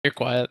You're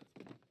quiet.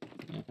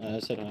 I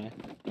said hi.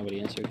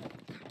 Nobody answered.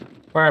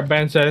 Alright,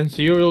 Ben, since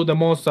you're the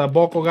most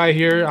vocal guy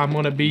here, I'm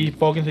gonna be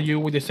talking to you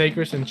with the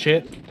sacreds and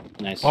shit.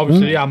 Nice.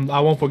 Obviously, I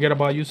won't forget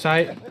about you,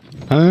 Sight.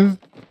 Huh?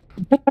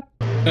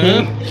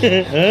 Huh?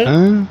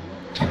 Huh?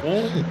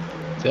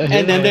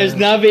 And then there's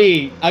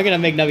Navi. I'm gonna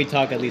make Navi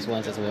talk at least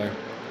once as well.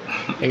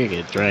 I could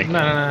get drank.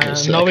 Nah.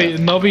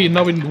 Novi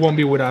won't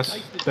be with us.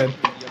 Then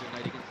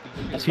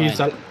That's he's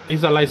fine.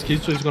 a light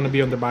skin, so he's gonna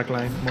be on the back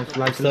line most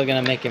likely. Still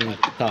gonna make him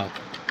talk.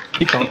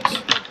 He talks.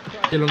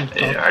 He don't talk.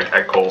 Yeah,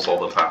 I calls all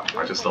the time.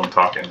 I just don't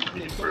talk in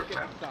the group,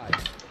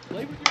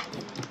 man.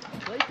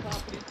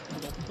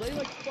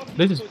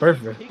 This is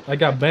perfect. I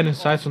got Ben and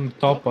Sight on the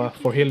top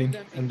for healing,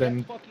 and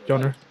then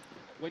Joner,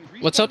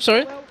 What's up,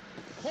 sorry?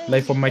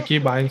 like for my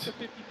keybinds.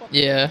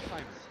 Yeah.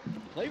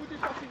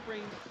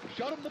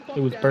 It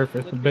was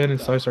perfect. Ben and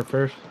Sight are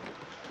first,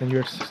 and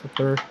you're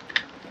third.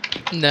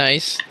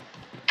 Nice.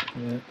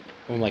 Yeah.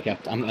 I'm like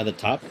I'm at the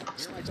top.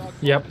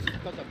 Yep.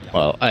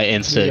 Well, I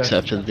insta Yeah.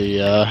 accepted the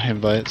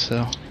invite,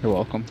 so you're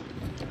welcome.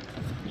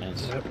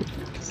 Nice.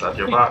 Is that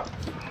your bot?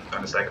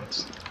 20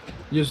 seconds.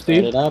 You Start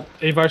it Steve, up.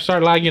 if I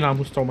start lagging, I'm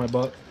gonna store my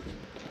butt.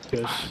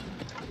 Cause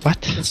What?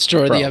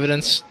 Destroy Bro. the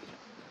evidence.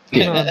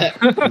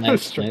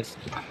 Nice, nice.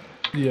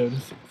 yes.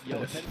 I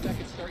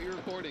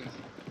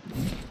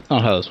don't know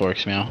how this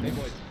works, meow.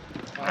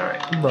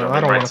 Alright. Bro, I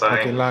don't right want to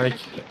fucking lag.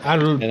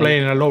 I'm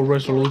playing a low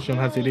resolution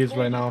as it is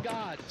right now,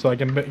 so I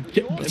can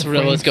get. It's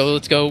real. Let's go.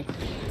 Let's go.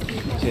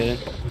 Good.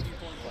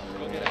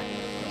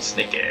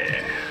 Sneaky.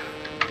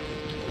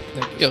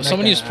 Yo,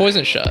 someone used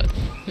poison shot.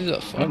 Who's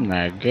the fuck? Isn't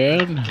that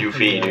good?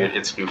 Goofy, dude.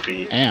 It's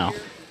Goofy. Ow.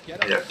 Yeah,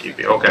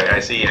 Goofy. Okay, I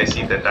see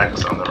the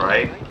decks on the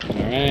right.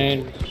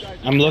 Alright.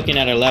 I'm looking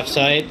at our left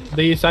side.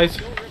 The size.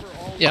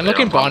 Yeah, I'm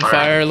looking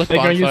bonfire. Look They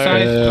gonna use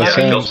bonfire. Yeah,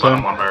 same, kill spot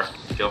same. on her.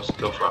 Kill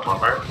spot on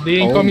her.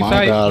 The Oh incoming my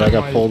side. god, I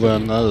got pulled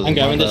in. That is I'm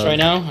grabbing my this bad. right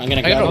now. I'm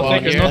gonna I got grab a it. wall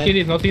No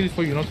here. TDs, no TDs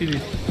for you, no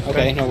TDs.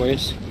 Okay, no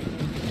worries.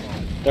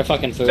 They're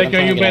fucking food. Take I'm care,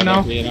 trying you to get Ben out now.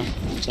 of there, you know.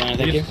 So,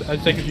 thank you. I'll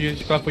take it to you,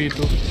 clap for you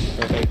too.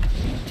 Perfect.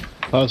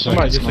 Oh,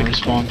 Somebody sorry, just no take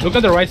respawn. Look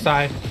at the right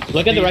side.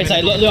 Look at the right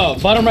side. Look, no,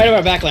 bottom right of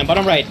our backline.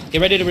 Bottom right.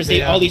 Get ready to receive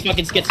Yeah. all these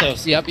fucking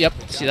schizos. Yep.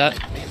 See that?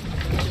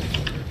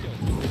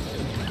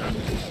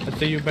 I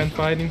see you, Ben,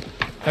 fighting.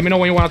 Let me know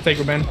when you want to take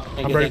her, Ben.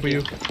 I'm you, ready thank for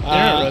you. They're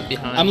right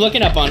behind. I'm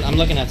looking up on. I'm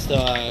looking at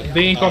still.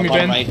 They ain't call me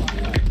bottom Ben.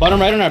 right.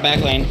 Bottom right on our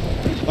backline.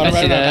 Bottom I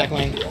right see on our that.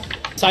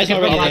 backline. Size Take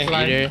already it there.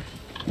 back. Leader.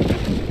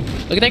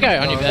 Look at that guy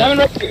on you, Gavin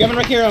Ben.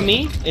 right here on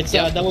me. It's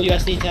Yeah.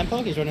 WSD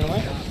tempo. He's running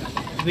away.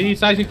 The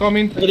size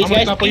incoming. Look I'm at these gonna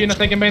guys. clap for you in a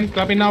second, Ben.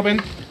 Clapping now, Ben.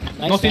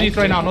 Nice, No CDs nice.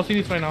 right now, no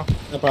CDs right now.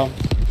 No problem.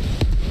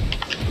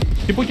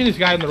 Keep pushing this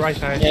guy on the right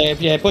side.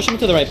 Yeah. Push him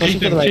to the right. Push him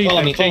to the right. Chase Follow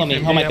him, me. Follow chase me.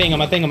 him, On my yeah. ping. On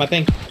my ping. On my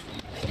ping.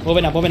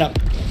 Moving up. Moving up.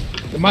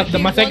 My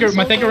second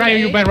right on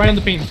you, Ben, right on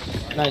the pin.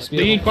 Nice. The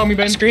Beautiful. incoming,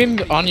 Ben. Scream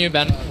on you,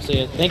 Ben. See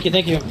it. Thank you.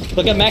 Thank you.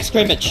 Look at Max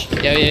Crimmage.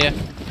 Yeah.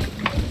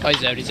 Oh,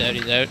 he's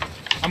out.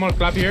 I'm gonna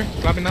clap here.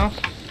 Clapping now.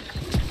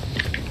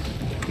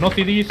 No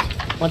CDs.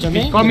 Watch on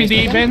me. Incoming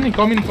D, Ben.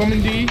 Incoming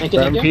D. Thank you.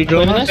 Grab Thank P, you. go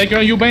Wait a on. minute. Take care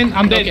of you, Ben.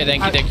 I'm dead. Okay,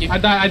 thank you. I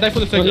die for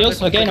the No second.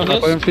 heals. Okay, no I'm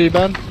going heals. for you,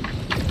 Ben.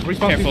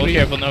 Responsibly.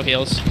 Careful, no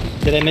heals.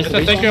 Did I miss the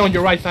Let's take care respawn? on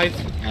your right side.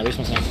 Nah,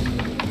 respawn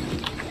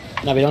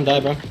time. Nah, we don't die,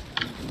 bro.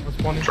 I'm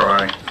spawning.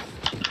 Try.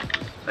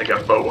 I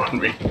got bow on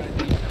me.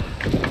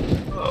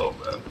 Oh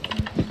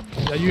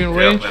man. Are you in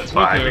Yeah, range? that's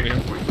fine.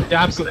 Okay.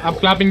 Yeah, I'm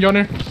clapping,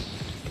 Joner.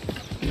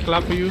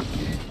 Clap for you.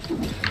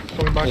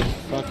 Coming back. Wait,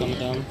 fuck, I'm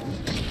down.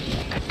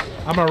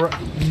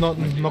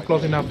 I'm not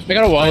close enough. I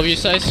got a wall of you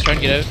guys. Try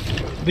and get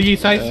out. The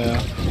east side.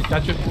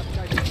 Gotcha.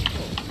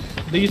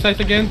 The east side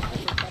again.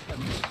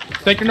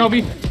 Take your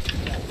Novi.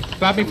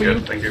 Clapping for you.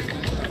 Good, thank you.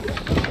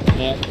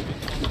 Yeah.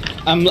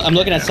 I'm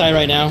looking at Sai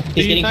right now. He's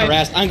Do you getting Sai?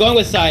 harassed. I'm going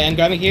with Sai. I'm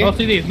grabbing here. No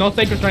CDs, no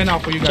takers right now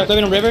for you Chuck guys.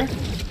 living on river.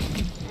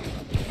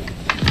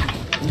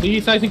 The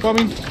east side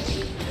incoming.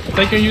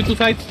 Taking you two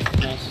sides.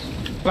 Nice.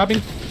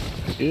 Clapping.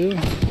 You.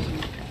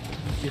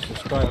 Jesus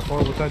Christ,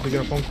 horrible time to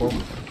get a phone call.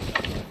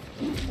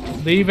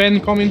 The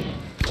event coming.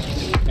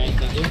 Nice,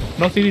 thank you.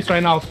 No CDs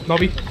right now,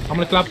 Novi. I'm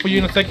gonna clap for you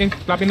in a second.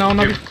 Clapping now,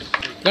 Novi.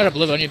 Got a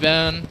blue on you,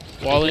 Ben.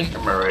 Walling.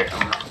 I'm alright.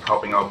 I'm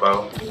helping out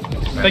bow.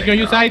 Taking on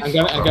your sides. I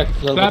got a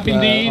little Clapping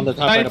bit the on the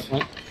top right of sides.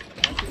 point.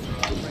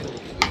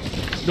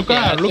 Look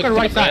Yeah, at look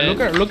right to side. the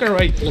Look at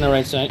right. Looking at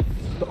right side.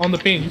 On the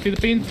pin. You see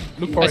the pin?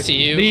 Look for I it. see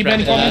you. The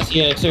event Right coming.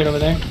 Yeah, exterior over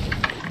there.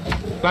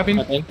 Clapping.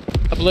 I think.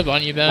 A blue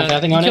on you, Ben. Okay, I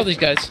think You on kill it. these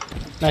guys.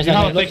 Nice, You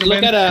know, nice. take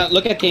Look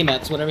Ben. at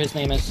K-Mats, whatever his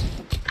name is.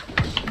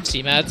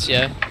 C-mats,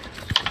 yeah.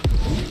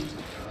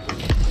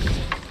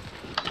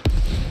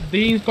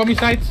 The incoming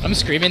sides. I'm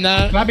screaming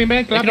that. Clapping,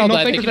 man. They can Clapping. all No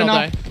die. They takers can right all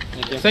now. die.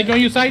 Thank you. Taking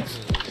on your sides.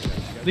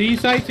 The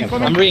east sides I'm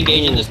incoming.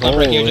 re-engaging this club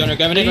right here, Jonah.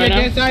 Grabbing it Yeah, right now.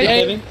 against side. Yeah,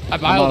 Living. I I'm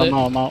out, biled it.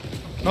 I'm out.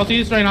 No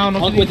CDs right now. No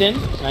Monk CDs.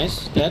 within.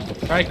 Nice. Dead.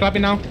 Alright,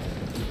 clapping now.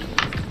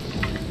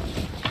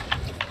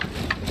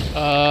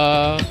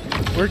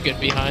 We're good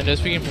behind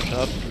us. We can push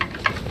up.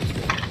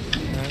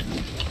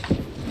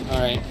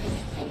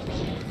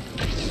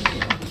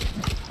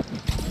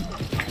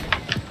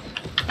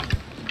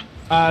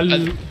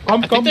 Come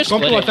they're to our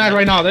splitting. side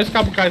right now. There's a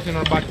couple guys in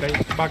our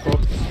back row.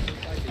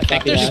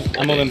 Copy that.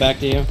 I'm moving back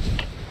to you.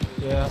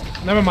 Yeah.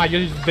 Never mind.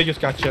 They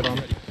just got shit on.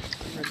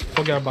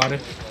 Forget about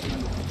it.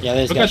 Yeah,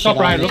 there's Look at top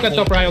right. Look at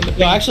top right on the.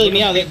 Yo, actually,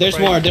 Meow, there's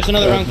more. There's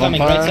another round coming.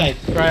 Right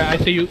side. Right, I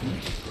see you.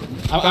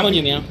 I'm on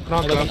you, Meow. No,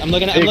 I'm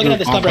looking at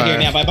this club right here,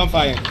 Meow. By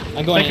bonfire.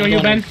 I'm going. Thank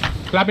you, Ben.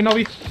 Clapping,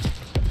 Novi.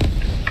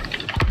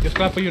 Just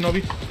clap for you,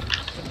 Novi.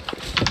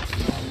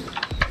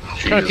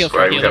 Trying to kill Jesus for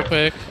Christ, heal real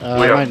quick. we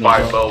have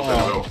 5 bells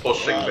and we were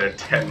pushing their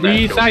 10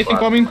 men. The sides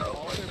incoming.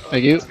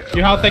 Thank you.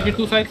 You have take your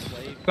 2 sides.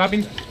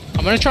 Clapping.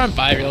 I'm gonna try and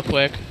buy real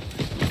quick.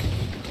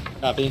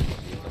 Copy.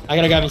 I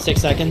gotta grab in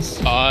 6 seconds.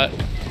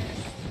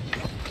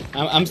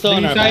 I'm still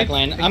in our back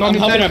line. I'm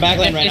helping our back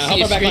line right now.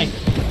 Help our back line.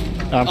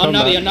 On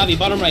Navi,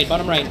 bottom right.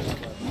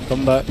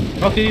 Come back.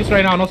 No CDs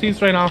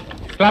right now.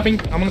 Clapping.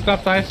 I'm gonna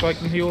clap sides so I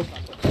can heal.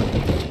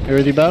 You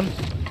ready, Ben?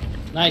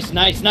 Nice.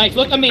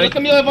 Look at me. Look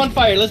at me live on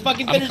fire. Let's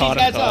fucking I'm finish these caught.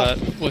 guys off.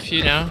 With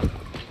you now.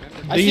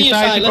 I see your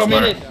side. Let's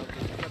get it.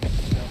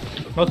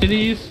 No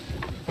CDs.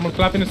 I'm gonna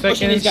clap in a second.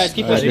 Pushing these guys.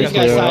 Keep pushing these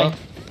guys side.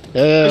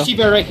 Yeah. Hershey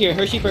bear right here.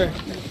 Take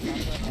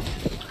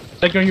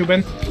on you,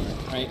 Ben.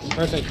 Right.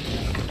 Perfect.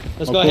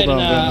 Let's I'll go ahead pull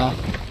and down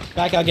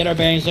back out. Get our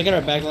bearings. Look at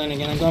our back line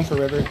again. I'm going for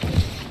river.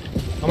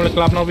 I'm gonna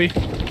clap Novi.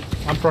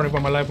 I'm running for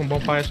my life on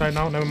bonfires right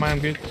now. Never mind, I'm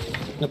good.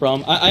 No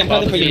problem. I'm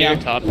fighting for you now.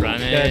 Top right,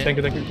 Yeah, thank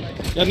you.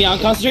 Yo, Meow, I'm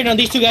concentrating on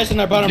these 2 guys in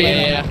our bottom right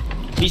now. Yeah.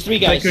 These 3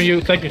 guys. Take you.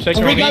 I'm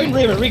regrabbing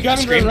river right now.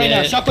 Screamed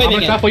Shockwave I'm gonna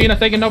again. clap for you in a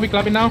second, Novi.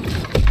 Clapping now. I'm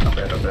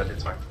dead,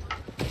 it's fine.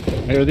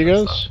 You ready,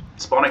 guys?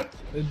 Spawning.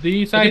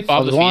 The I sides. could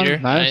bob the One. feeder.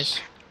 Nice.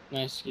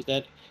 Nice, he's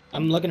dead.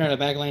 I'm looking at the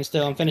back line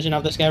still. I'm finishing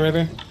off this guy,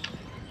 River.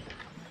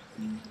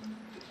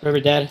 River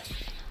dead.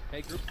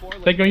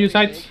 Take on you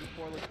sides.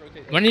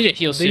 I'm gonna need to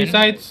heal soon. The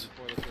sides.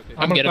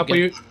 I'm gonna good, clap I'm for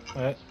you. good.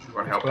 Alright.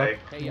 Run help A.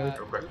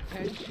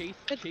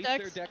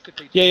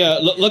 Yeah.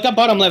 Look at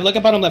bottom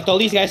left. All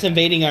these guys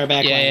invading our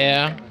back line.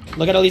 Yeah.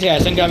 Look at all these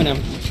guys. I'm grabbing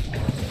them.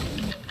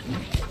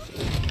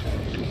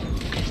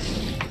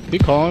 You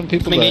calling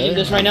people Am I there? engaging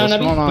this right now, What's Nabi?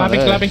 going on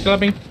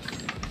Clapping.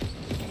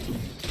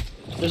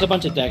 There's a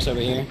bunch of decks over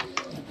here.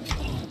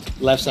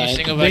 Left side.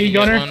 Single There you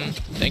back go, one.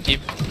 Thank you.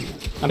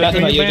 I'm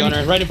backing about you, Ben.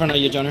 Joner. Right in front of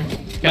you, Joner.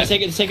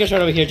 Okay. Take a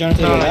shot over here, Joner.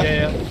 To the left.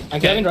 Yeah. I'm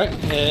grabbing right. I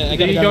There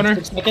gotta you grab go, in Joner.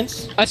 6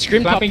 seconds. I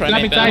scream top Clapping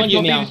primate sides. I'm Ben. on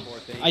you, Meow.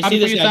 I see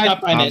this guy top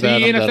I'm primate.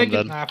 dead. See in a I'm second.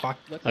 dead. Ah, fuck.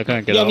 I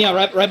couldn't get Yo, up. Meow,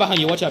 right behind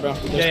you. Watch out, bro.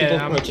 There's people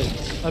I'm approaching.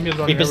 I'm just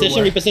running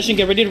everywhere. Reposition.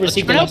 Get ready to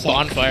receive the Turn left out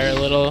side. bonfire a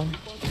little.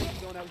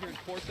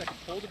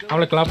 I'm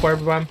gonna clap for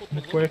everyone.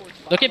 This way.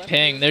 Look at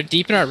ping. They're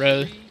deep in our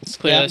road. Let's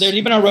clear Yeah, this. they're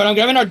deep in our road. I'm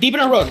grabbing our deep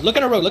in our road. Look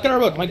at our road.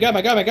 My God.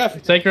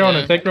 Take your own.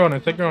 Yeah. Take your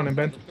own,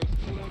 Ben.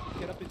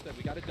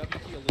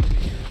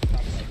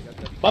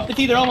 Bump the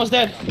T. They're almost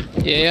dead.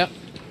 Yeah.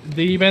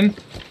 The Ben.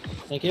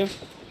 Thank you.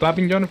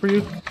 Clapping Johnny for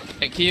you.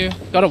 Thank you.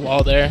 Got a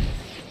wall there.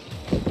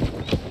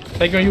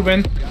 Take on you,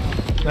 Ben.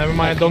 Never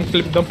mind. Don't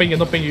ping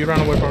it. You run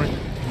away from it.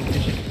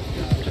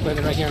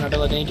 Waving right here on our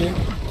bill of danger.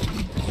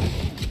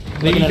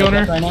 The Looking at our Joner.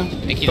 back right now.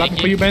 Thank you. Clapping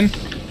Thank for you, you. Ben.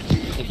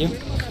 Thank you.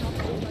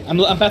 I'm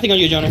pathing on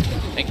you, Joner.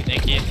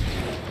 Thank you.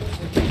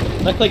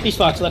 Left click these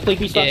fox. Yeah. Right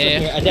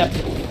here. Adept.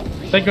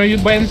 Take on you,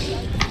 Ben.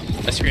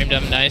 I screamed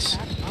him. Nice.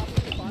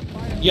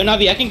 Yo,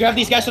 Navi, I can grab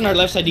these guys on our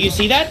left side. Do you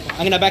see that?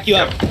 I'm gonna back you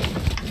up.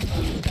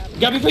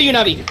 Grabbing for you,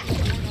 Navi.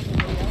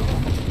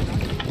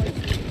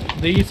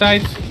 The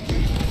sides.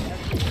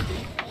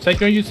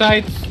 Take on you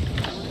sides.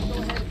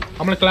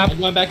 I'm gonna clap. I'm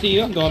going back to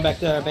you. I'm going back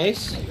to our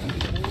base.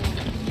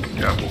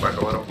 Yeah, move back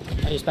a little.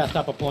 I just passed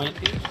up a point.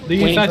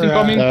 The Waiting sides for,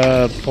 incoming.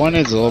 Point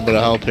needs a little bit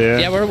of help here.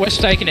 Yeah, we're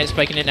spiking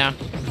it now.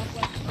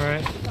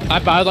 Alright. I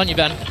bowed on you,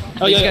 Ben.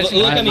 Oh, These yeah, guys-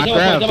 look at me.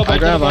 I Double point.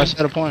 grab. I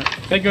set a point.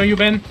 Take on you,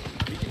 Ben.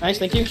 Nice,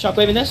 thank you.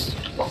 Shockwaving this.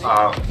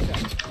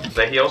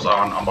 The heals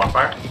on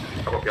bonfire.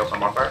 Couple of heals on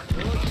bonfire.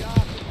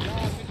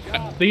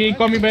 The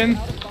incoming, Ben.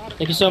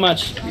 Thank you so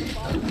much.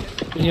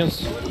 Good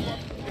heals.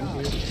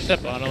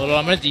 Step on a little.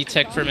 I'm gonna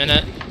detect for a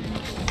minute.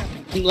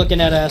 I'm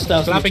looking at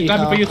stealth. Clapping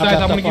for you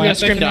sides. I'm gonna give you a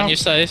second Screamed on now. you,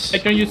 size.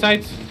 Take on you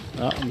sides.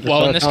 Oh, I'm just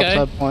Wall in at this the guy?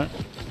 outside point.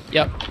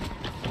 Yep.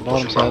 Bottom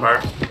Pushing side.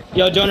 bonfire.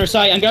 Yo, Joner,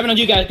 side. I'm grabbing on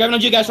you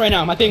guys. right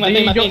now. My thing. The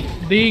incoming,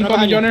 Right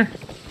behind Joner.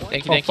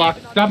 Thank you. Oh Thank you.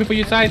 fuck. Clapping for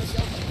you sides.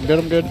 I'm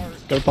good.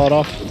 Got a pot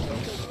off.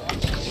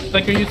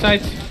 Take on you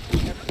sides.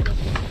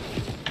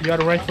 You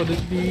gotta range for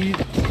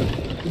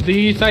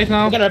the sides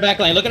now. Look at our back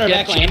line. I'm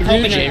Yeah,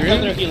 helping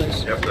our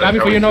healers. Yep,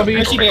 Clapping for you, Novi.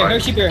 Hershey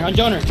bear. On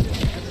Joner.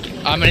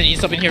 I'm gonna need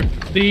something here.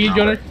 The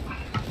Joner.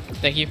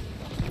 Thank you.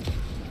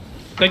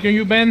 Take on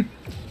you, Ben.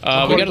 We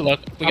gotta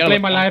look. We I'll gotta play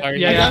look my on life. fire.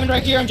 Yeah, I'm grabbing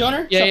right here on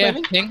Joner. Yeah.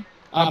 Shockwaving. Ping.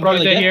 I'm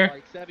probably dead. dead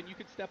here.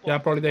 Yeah,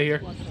 I'm probably dead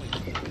here.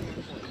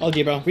 Oh,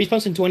 gee, bro.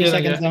 Respawn's in 20 Yeah,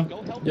 seconds yeah. now.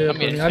 Yeah, I'm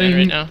getting I fed right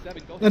didn't. now.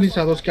 I didn't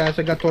saw those guys.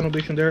 I got tunnel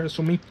vision there.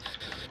 So me.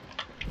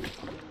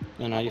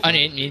 No, you're I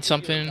fine. need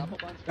something.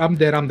 I'm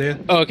dead.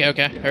 Oh,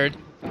 okay. Heard.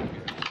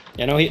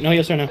 Yeah, no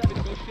heals right now.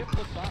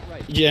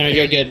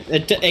 You're good.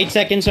 8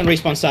 seconds on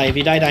respawn side. If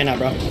you die now,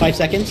 bro. 5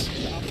 seconds.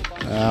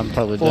 I'm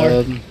probably 4.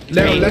 dead.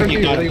 Let him You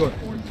do got it. it.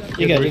 There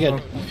you go. You're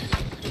good.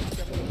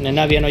 And then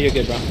Navi, I know you're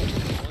good, bro.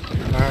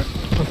 Alright,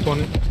 that's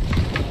funny.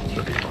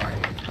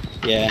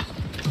 Yeah.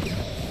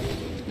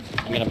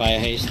 I'm gonna buy a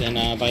haste and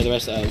buy the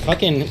rest.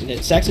 Fucking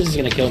Saxus is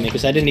gonna kill me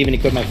because I didn't even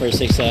equip my first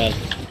 6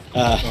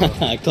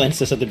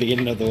 cleanses at the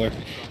beginning of the war.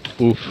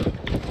 Oof.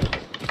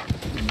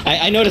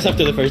 I noticed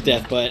after the first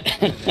death, but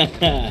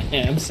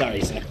yeah, I'm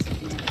sorry, Sax.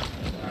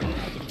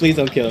 Please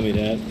don't kill me,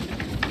 Dad.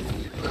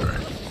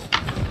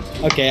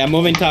 Okay, I'm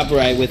moving top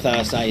right with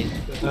Sai.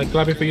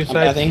 Clapping for you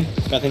I'm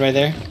sides. Nothing right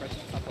there.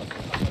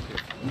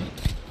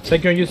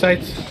 Taking on you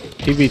sides.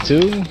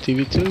 TV2,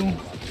 TV2.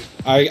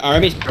 Our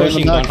army's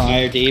pushing back,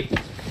 bonfire deep.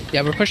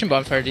 Yeah, we're pushing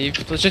bonfire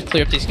deep. Let's just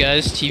clear up these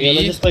guys. TV. Yeah,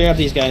 let's just clear up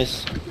these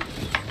guys.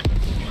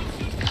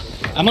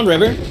 I'm on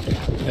river.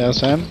 Yeah,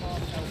 same.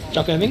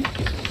 Chuck having.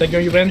 Taking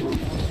on you, Ben.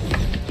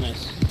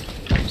 Nice.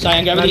 Sai,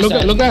 I'm grabbing these Look at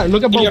sides.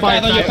 look at On your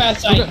bonfire path, on your path,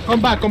 Sai.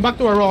 Come back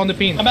to our row on the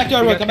pin. Come back to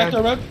our road, come back to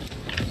our road.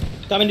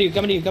 Coming to you,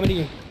 coming to you, coming to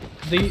you.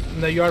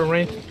 The you are in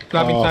range.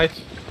 Clapping Oh. sides.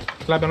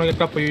 Clap, I'm gonna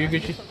clap for you,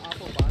 Gucci.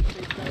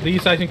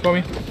 These sides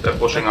incoming. They're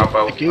pushing up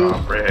out you.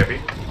 pretty heavy.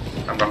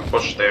 I'm gonna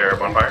push their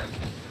bonfire.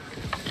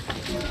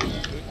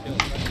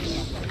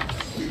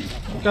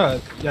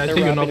 God, yeah, I see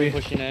you, Novi.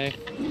 pushing A.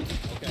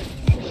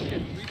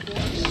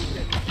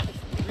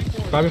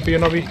 Clapping for you,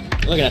 Novi.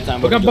 Look at that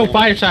time. Look at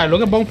bonfire side.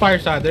 Look at bonfire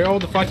side. They're all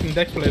the fucking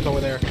dex players over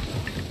there.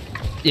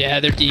 Yeah,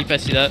 they're deep. I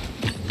see that.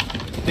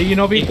 Do you,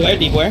 Novi? Deep where?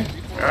 Deep where?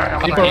 Alright,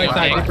 I'm Deeper going right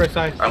side. Deeper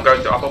side. I'm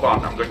going to upper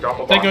bond. I'm going to upper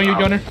bond. Taking on you, now.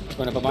 Johnner.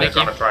 Going up a They're bunch.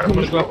 gonna try to I'm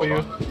gonna push clap upper for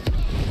you. bond.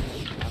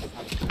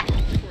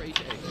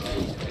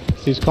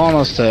 He's calling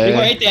us to We A.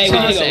 were 8 day, we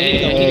need to go, we need to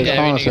go, we need to go.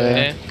 Calling us A.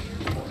 Okay.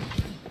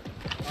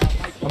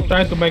 I'm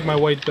trying to make my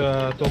way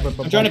to open.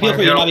 I'm trying to peel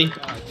for you, Navi.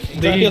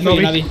 I'm trying to peel for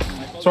you,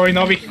 Navi. Sorry,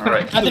 Novi.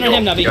 Alright. Nothing on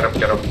him, Navi. Get up,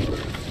 get up.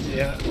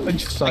 Yeah, I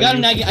just saw I got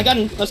him, you. I got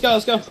him. Let's go,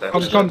 let's go. I'm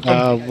just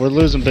gonna. We're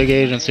losing big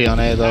agency on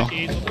A though.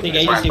 Big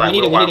agency, we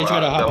need to try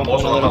to hop on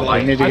one a little We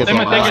bit. need to get I'm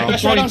some taking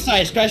Crash right on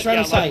side, crash right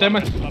on side. Damn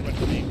it.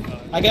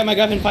 I got my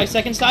grab in 5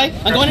 seconds, side.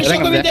 I'm going to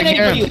shock over Getting detonate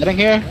for here, you. getting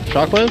here.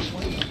 Shockwave.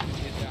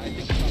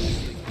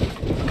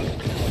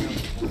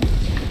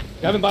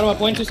 Grabbing bottom up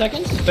point, 2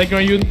 seconds. Taking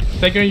on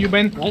you,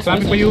 Ben. Nice,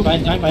 Clapping nice, for you.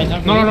 Buying time, buying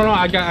time. No,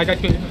 I got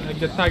you. I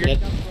got tiger.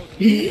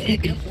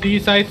 D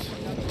sides.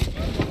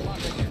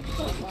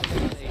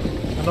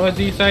 Another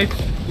D sides.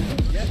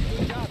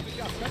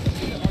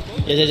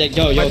 Yeah,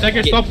 yo, My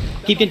second stop.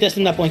 Keep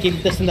contesting that point, keep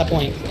contesting that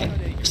point.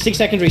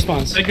 6-second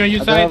response. Taking on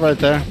you I got it side. right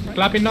there.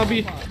 Clapping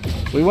Novi.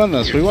 We won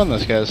this,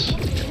 guys.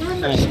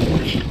 Nice.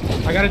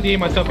 I gotta DA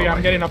myself here.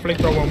 I'm getting a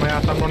flamethrower on my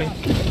ass. I'm running.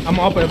 I'm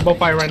up at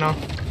bonfire right now.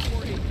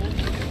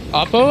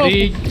 Oppo?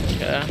 D.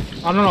 Yeah.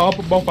 I don't know. Up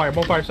at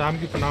bonfire. So I'm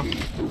good for now.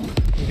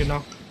 I'm good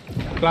now.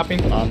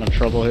 Clapping. I'm in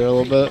trouble here a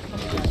little bit.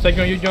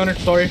 Taking on you, Johnner.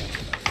 Sorry.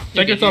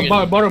 Taking good,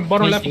 you're bottom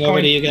left Easing over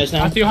point. to you guys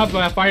now. I still have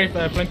fire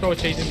flamethrower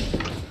chasing.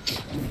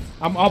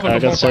 I'm up I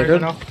at the got bonfire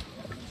sacred. right now.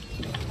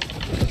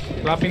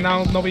 Clapping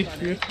now, Novi.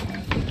 You.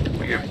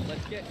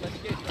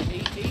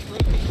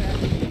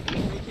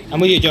 I'm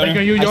with you, Taking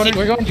on Jordan. you, I see- Johnner.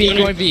 We're going B,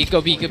 going B.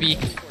 Go B, go B.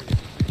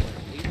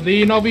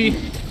 The Novi.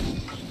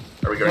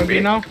 Are we going Going B? B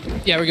now.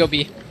 Yeah, we go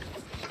B.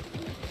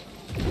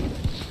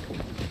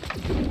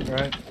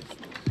 Alright.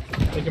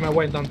 Taking my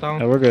way downtown.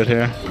 Yeah, we're good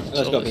here.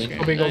 Let's go, B.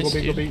 Go B, go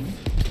B, go B.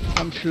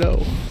 I'm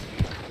slow.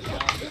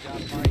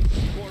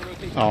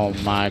 Oh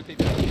my.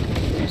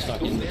 It's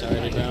fucking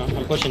retarded, bro.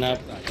 I'm pushing up.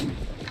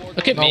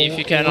 Look at me if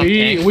you can. on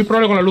We tank.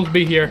 probably gonna lose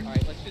B here.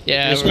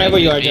 Yeah, Just we're grab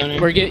where you are, B. Johnny.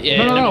 We're good. Yeah,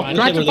 No, never no. mind.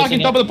 Crash the We're fucking losing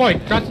top of the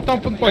point. Crash the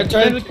top of the point.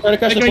 Try to crash the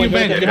Taking on you, point,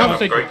 Ben. right You there. have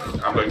to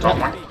take. I'm going top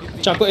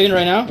one. Choco in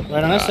right now,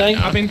 right on us, side.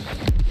 I've been.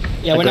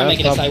 Yeah, we're not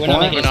making it, Top side. We're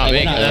not point. making it,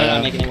 We're not side. We're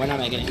not making it. we're not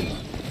making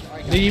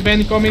it. The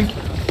Ben coming.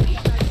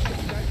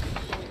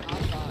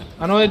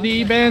 Another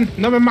D Ben.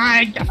 Never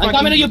mind. I'm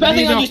coming to you,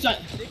 betting on you, side.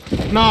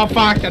 No,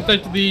 fuck. I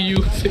touched the U.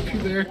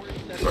 there.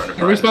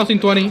 Respawn in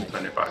 20.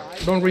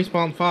 25. Don't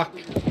respawn. Fuck.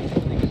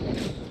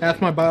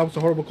 That's my bad. That was a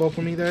horrible call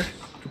for me there.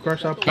 To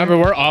crash up. Remember,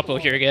 we're Oppo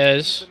here,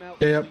 guys.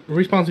 Yeah.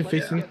 Respawn in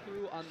 15.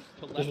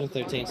 Just for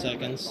 13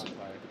 seconds.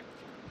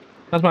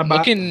 That's my bad.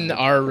 Look in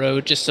our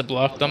road just to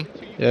block them.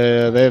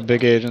 Yeah, they have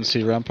big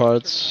agency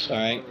ramparts.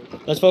 Alright.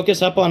 Let's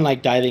focus up on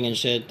like diving and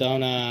shit.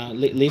 Don't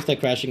leave the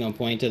crashing on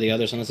point to the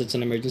others unless it's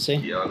an emergency.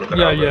 Yeah, look at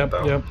Yeah, our yeah, road,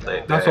 though. yeah.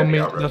 They're That's on heavy me.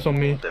 out road. That's on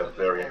me. They're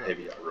very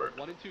heavy out road.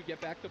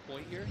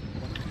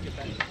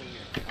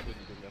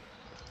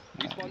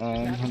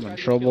 I'm in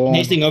trouble.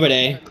 Hasting over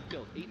there.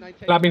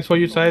 Clappings for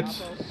you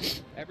sides.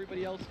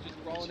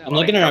 I'm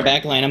looking at our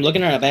backline. I'm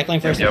looking at our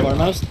backline first and Yep.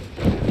 foremost.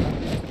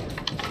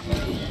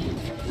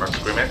 Mark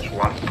scrimmage,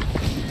 one.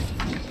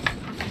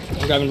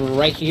 I'm grabbing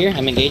right here.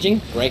 I'm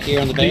engaging. Right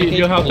here on the barricade.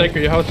 You have taker.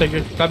 You have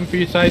taker. Clapping for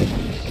you sides.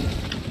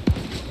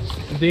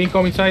 The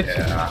incoming sides.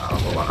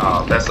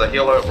 Yeah, there's a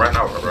healer right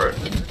now on the road.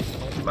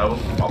 Low,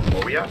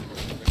 where we at?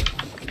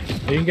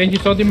 You engage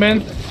your salty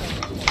man.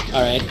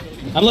 Alright.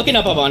 I'm looking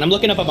up on. I'm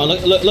looking up on.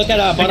 Look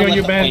at bottom Taker on left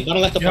you of Ben. point.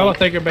 Bottom left of You have a point.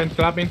 taker Ben.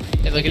 Clapping.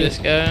 Hey, look at this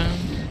guy.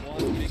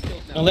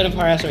 Don't let him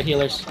harass our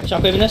healers.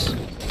 Shockwave in this.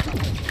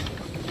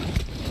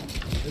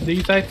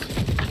 The sides.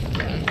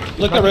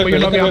 Look at Clapping for river. you,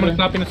 Look Nobby. at I'm gonna river.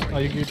 clap in this. Oh,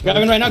 you good.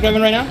 Grabbing right now.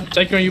 Grabbing right now.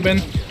 Taker on you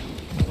Ben.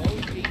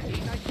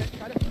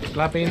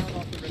 Clapping.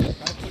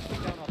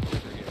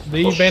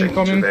 The Pushing Ben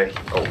coming. today.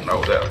 Oh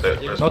no, they're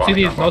No spawning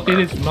TDs, up no on that.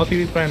 TDs, no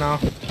TDs right now.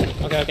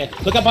 Okay.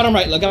 Look at bottom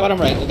right. Look at bottom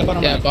right. Look at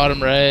bottom Yeah, right.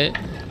 bottom right.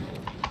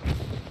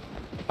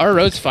 Our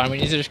road's fine. We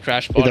need to just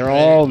crash Dude, bottom they're right.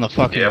 all in the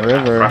fucking Yeah,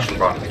 river. crashing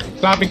bottom.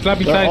 Clapping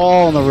They're side.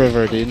 all in the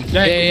river, dude.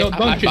 Yeah, Yeah, don't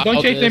I'll chase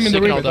do them this, in the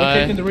you can river. all Don't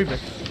chase die. in the river.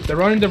 They're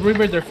running the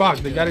river. They're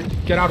fucked. They gotta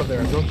get out of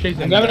there. Don't chase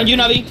them. I'm grabbing on you,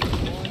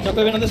 Navi. Stop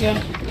waving on this guy.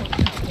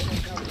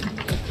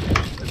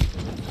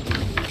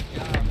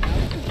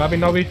 Clapping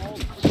Novi.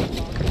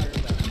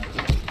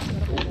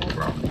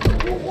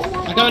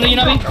 I'm coming to you,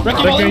 Navi. Wrecking Take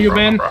care, rolling. you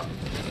Ben.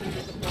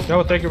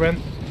 Yo, take your Ben.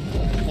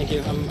 Thank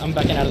you. I'm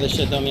backing out of this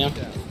shit though, man.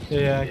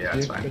 Yeah, Yeah,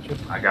 it's fine. gotcha.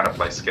 I gotta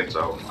play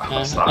Schizo.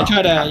 I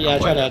try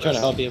to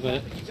help you,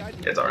 but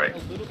It's alright.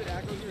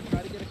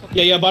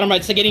 yeah, bottom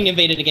right's getting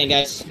invaded again,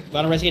 guys.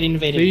 Bottom right's getting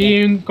invaded The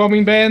again.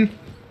 incoming Ben.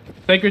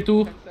 Take your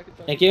 2.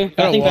 Thank you.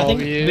 Got a wall Bathing.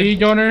 over you. The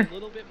Joner.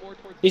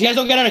 These guys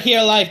don't get out of here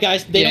alive,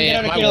 guys. They don't get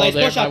out of my here wall alive.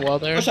 there, Push my up. wall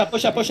there.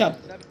 Push up.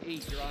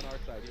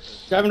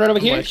 Driving right over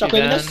here. Wipe you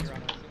Shockwaving down. this.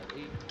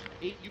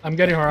 I'm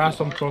getting harassed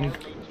from the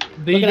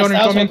Looking at Joner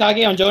Styles coming.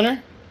 Hokage on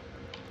Joner.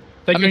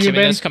 Take I'm your you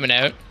assuming Ben. this coming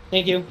out.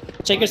 Thank you.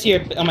 Shaker's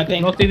here on my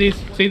ping. No TDs.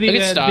 CD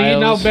Look at D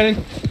now Styles.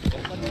 Ben.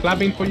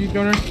 Clapping for you,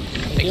 Joner.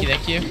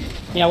 Thank you.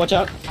 Yeah, watch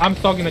out. I'm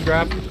stuck in the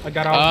grab. I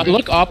got out.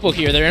 Look Oppo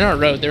here. They're in our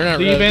road. They're in our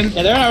The road. Ben.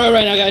 Yeah, they're on our road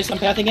right now, guys. I'm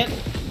pathing it.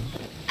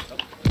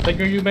 Take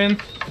your you Ben.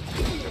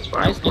 It's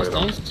fine. Nice. Play it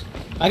on.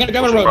 I'm gonna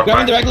grab a road.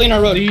 Grabbing directly in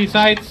our road. The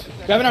sides.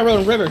 Grabbing our road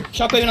and river.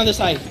 Shockwaving on this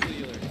side.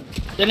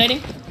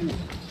 Detonating.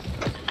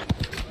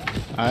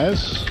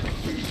 Nice.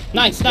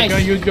 Nice. Take your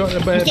you He's still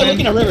looking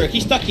Ben. at river.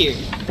 He's stuck here.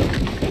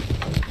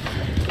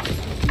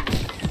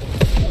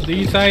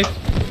 The side.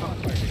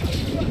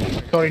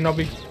 Sorry,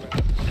 Nobby.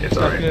 It's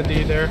Stuck in the alright.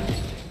 D there.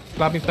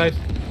 Clapping sides.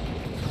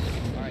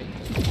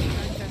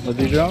 What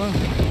did you do?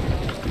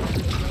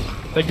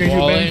 Take your you Ben.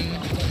 Walling.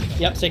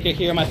 Yep, Shaker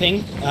here on my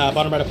ping.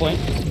 Bottom right of point.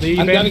 The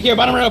I'm grabbing Ben. here.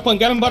 Bottom right of point.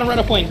 Grabbing bottom right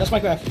of point. That's my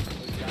graph.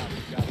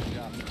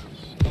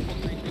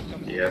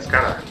 Yeah, it's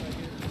kinda.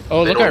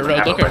 Oh, they look don't at even road.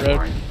 have Look a at road.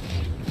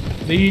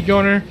 backline. The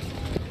Joner.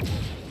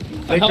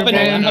 I'm Take your helping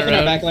Ben. our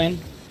back lane.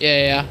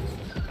 Yeah.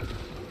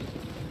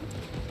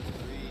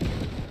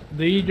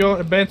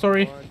 The Ben,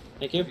 sorry.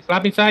 Thank you.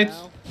 Clapping sides.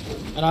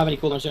 I don't have any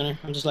cooldowns sooner.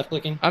 I'm just left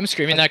clicking. I'm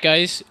screaming that,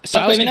 guys.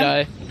 Styles waving can now?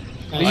 die.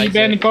 The Nice.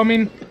 Ben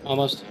coming.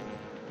 Almost.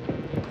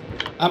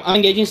 I'm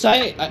engaging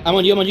side. I'm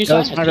on you. I'm on you Yeah,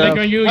 side. that's my grab.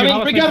 Take on you. I mean,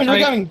 have a we're grabbing. side. We're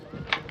grabbing.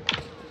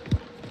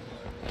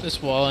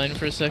 Just walling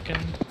for a second.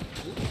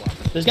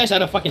 This guy's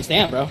out of fucking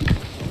stand, bro.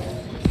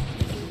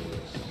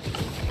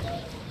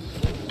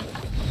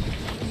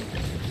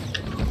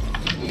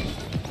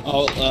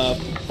 Oh,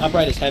 top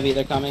right is heavy.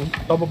 They're coming.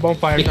 Double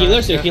bonfire. The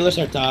guys, healers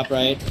yeah. are top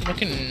right.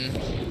 Looking.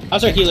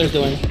 How's our healers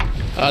doing?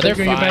 They're Take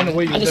your Ben fine.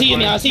 away, I they're see you, fine.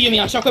 me. I see you, me.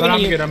 I'm But shockwaving I'm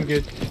you. good. I'm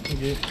good.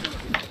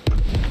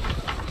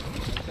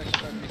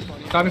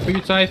 Coming for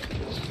you, side.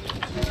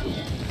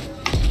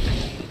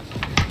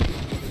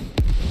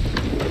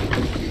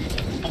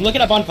 I'm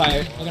looking at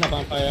bonfire. Looking at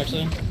bonfire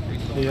actually.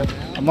 Yeah.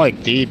 I'm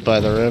like deep by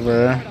the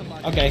river.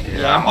 Okay. Yeah,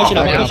 Yeah, I'm I'm pushing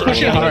up. back I'm up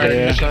pushing over up.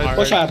 here.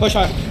 Push hard. Push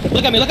hard.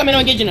 Look at me. I'm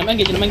engaging. I'm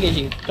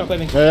engaging.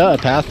 Shockwaving. Yeah, I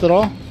passed it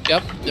all.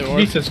 Yep. They're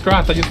working. Jesus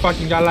Christ! I just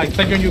fucking got like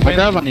take on you, My Ben.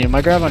 grab on you.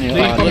 My grab on you.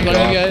 Please, Oh, please, there Look you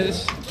at go. you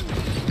guys.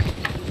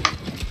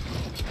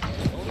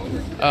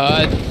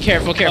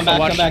 Careful. back,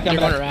 Watch. come back. They're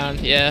going around.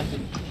 Yeah.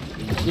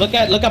 Look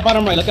at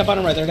bottom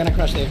right. They're gonna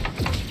crush there.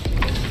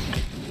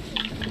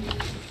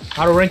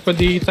 Out of rank for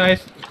the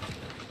side.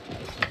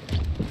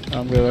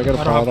 I'm good. I gotta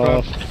I pull don't it have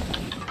off.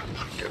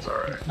 It's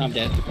alright. I'm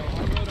dead.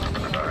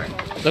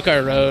 Alright. Look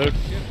our road.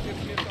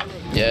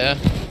 Yeah.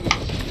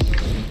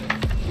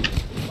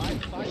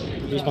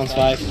 Respawn's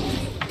 5.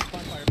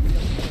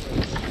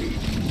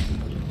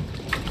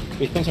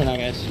 Respawns are not,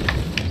 guys.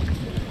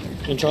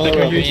 Control the Take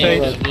road. your Control the use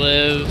road. Just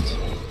lived.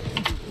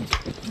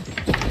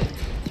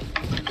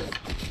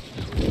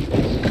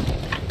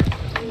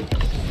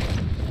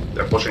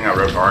 They're pushing out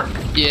real hard.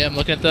 Yeah, I'm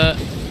looking at that.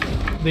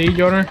 The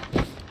Joner.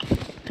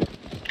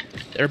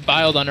 They're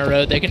biled on our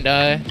road. They can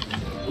die.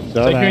 Done,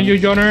 Take on man. you,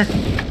 Joner.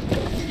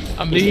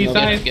 I'm The good.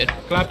 side. Good.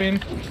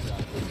 Clapping.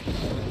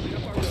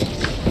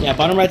 Yeah,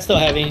 bottom right's still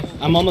heavy.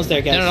 I'm almost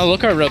there, guys. No.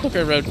 Look our road. Look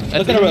our road. Look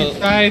at the road.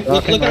 Side.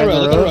 Look at the road.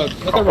 Look at the road.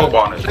 Look at the road.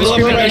 Bomb is We're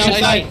looking right now. Nice.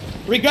 Side.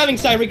 Regrabbing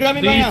side. Regrabbing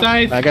right The now.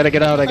 side. I gotta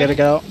get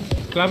out.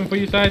 Clapping for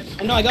you, side.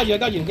 Oh, no, I got you.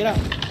 Get out.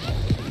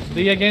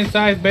 The again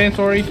side. Ben,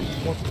 sorry.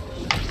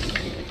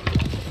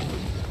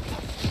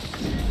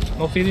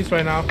 No CDs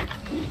right now.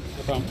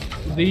 No problem.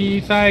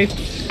 The side.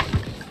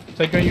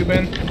 Take on you,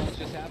 Ben.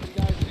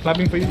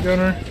 Clapping for you,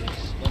 Joner.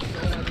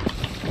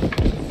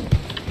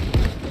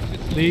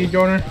 The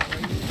Joner.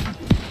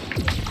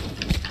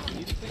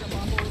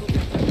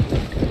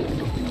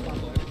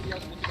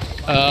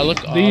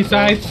 Look. The Oppo.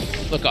 side.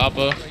 Look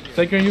Oppo.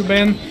 Take on you,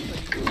 Ben.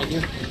 Thank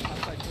you.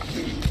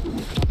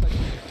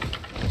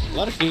 A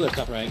lot of healers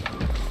top right.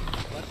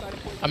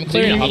 I'm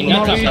clearing The- Oppo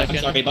Not for a top right. I'm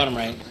second. sorry, bottom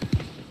right.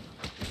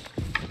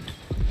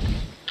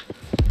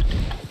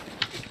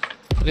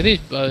 Look at these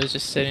bows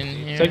just sitting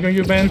here. Take on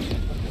you, Ben.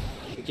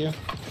 Thank you.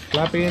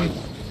 Clapping.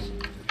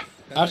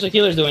 How's the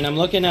healers doing? I'm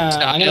looking.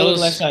 I'm gonna look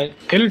left side.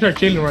 Healers are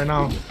chilling right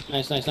now.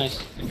 Nice, nice, nice.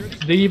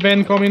 The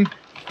Ben coming.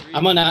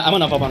 I'm on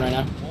up one right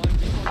now.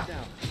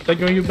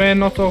 Taking on you,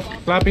 Ben. Also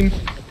clapping.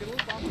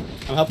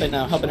 I'm helping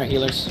our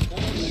healers.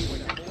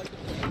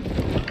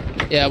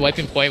 Yeah,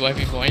 wiping point,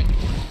 wiping point.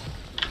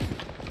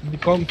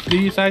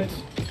 The sides.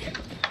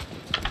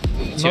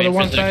 Another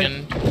one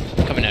side.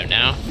 Coming out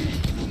now.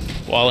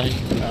 Walling.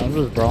 I'm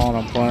just brawling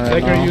on point right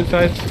Taking on you now.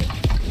 sides.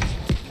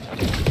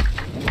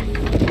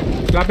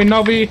 Clapping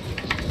Novi.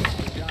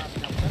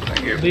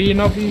 Thank you. The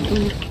Novi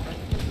too.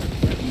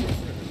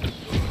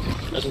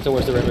 Listen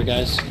towards the river,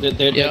 guys. They're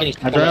getting.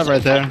 I drive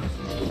right there.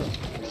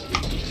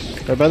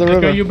 Right by the Taking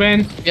on river. you,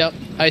 Ben. Yep,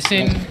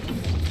 icing.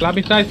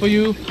 Clapping sides for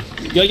you.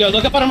 Yo,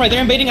 look up on them right.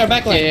 They're invading our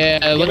backline.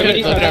 Yeah, look at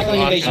it. Look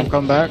at it. I'm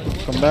coming back.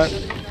 Come back.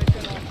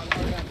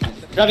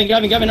 Grabbing our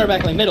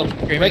backline, middle.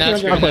 Screaming Right that,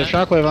 here on your screaming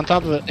Shockwave, shockwave on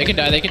top of it. They can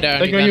die, they can die.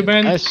 Taking on you,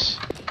 Ben. Nice.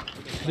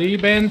 The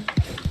Ben.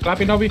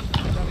 Clapping Novi.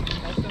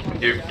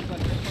 Thank you.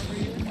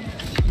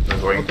 I'm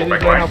going Okay, for this back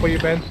right now line. for you,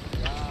 Ben.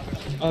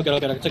 Oh,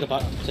 good. I took a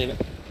pot. Save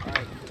it.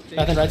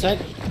 Nothing right side.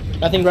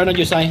 Nothing right on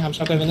your side. I'm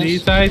shockwave on The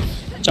this. side.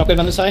 Shockwave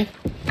on this side.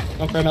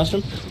 Going for a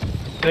maelstrom.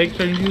 Take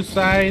on you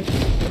side.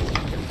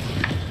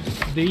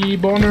 The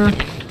boner.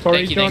 For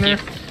Thank each you, owner.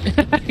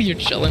 thank you. You're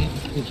chilling.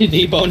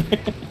 D-bone.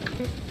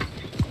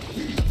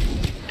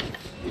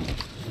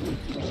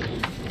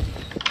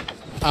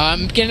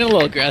 I'm getting a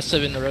little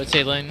aggressive in the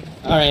rotate lane.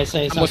 Alright,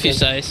 say I'm with you,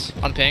 Sice.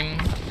 On ping.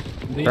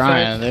 The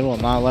Brian, side. they will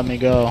not let me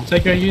go.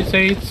 Take on you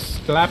sides.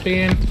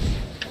 Clapping.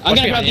 I'm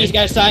gonna grab these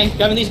guys, Sai.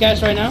 Grabbing these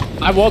guys right now.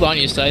 I walled on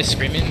you, Sice,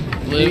 screaming.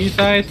 The Live.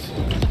 sides.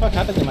 What the fuck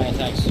happened to my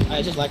attacks?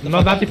 I just like the No,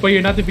 fuck nothing out.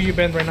 for you,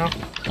 Ben, right now.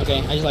 Okay,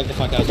 I just like the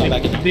fuck out. So I'm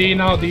back in. D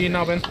now,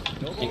 Ben.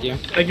 Thank you.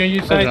 Taking on you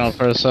Hold on sides.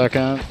 for a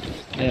second.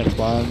 Yeah,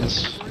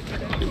 plans.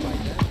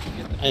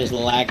 I just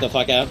lagged the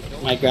fuck out.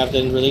 My grab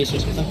didn't release or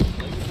something.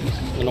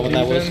 Don't know what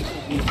that was.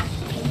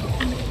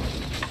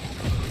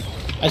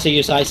 I see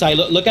you, Sai.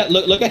 Look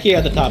at here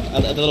at the top,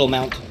 at the little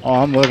mount. Oh,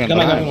 I'm looking. Come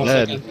on, I'm one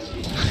dead. second.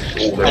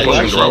 Oh, they're pushing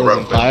actually,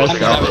 road. They're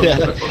pushing out road. Yeah.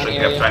 They're pushing.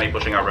 Yep, Tiny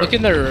pushing out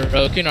road.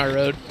 Look in our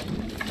road.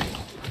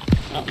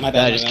 Oh, my I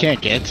bad. just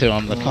can't get to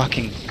them. The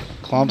fucking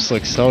clumps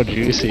look so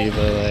juicy,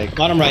 but like.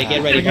 Bottom right,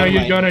 get ready. Taking on Bottom you,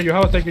 right. Gunner. You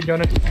have a second,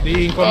 Gunner.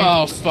 D incoming.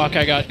 Oh, fuck,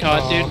 I got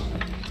caught, dude.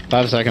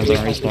 5 seconds on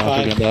respawn.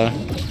 If you're gonna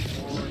die.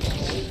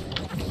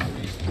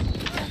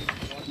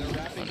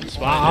 It's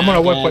I'm fine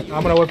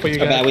gonna now. wait for you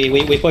So bad. guys.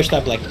 We pushed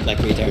up like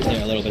retards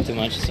there a little bit too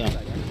much. So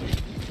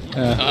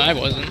Yeah. I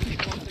wasn't.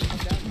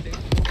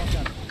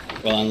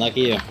 well,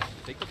 unlucky you.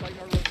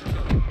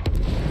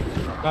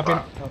 Clapping.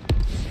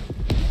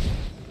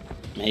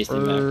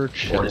 Hasting back. We're 40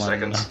 chilling.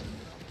 seconds.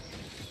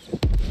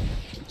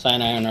 Sai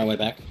and I are on our way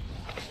back.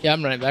 Yeah,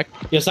 I'm running back.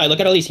 Yo, Sai, look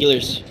at all these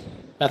healers.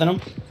 Pathing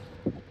them.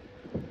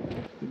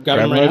 Grab Grab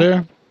them right right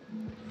now.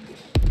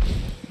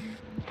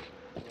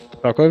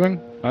 there. Shockwaving.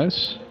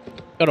 Nice.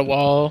 Got a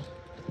wall.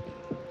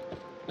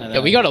 Yeah,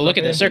 we gotta look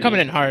at this. They're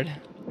coming in hard.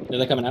 Yeah,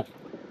 they're coming up.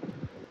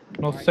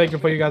 No second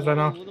for you guys right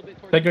now.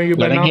 Taking on you,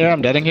 Ben Deading here. now.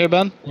 I'm deading here,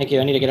 Ben. Thank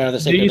you. I need to get out of the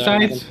sacred. D though.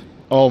 sides.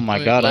 Oh my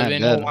Wait, god, I'm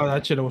living. dead. Wow,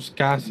 that shit was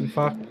casting.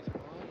 Fuck.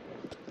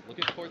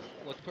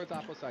 Look towards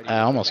Apple side. I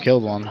almost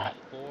killed one.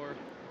 4,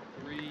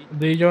 3,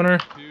 D owner.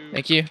 2,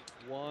 Thank you.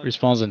 1.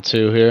 Respawns in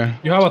 2 here.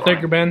 You have a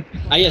taker, Ben.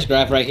 I just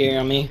grab right here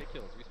on me.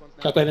 Kills.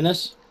 Respawns now. Shockwaving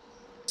this.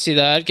 See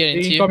that? Get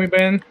into D you. incoming,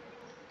 Ben.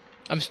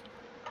 I'm.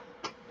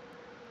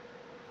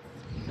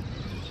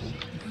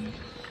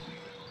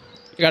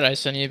 I got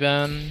ice on you,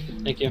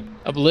 Ben. Thank you.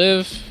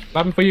 Obliv.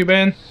 Clapping for you,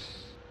 Ben.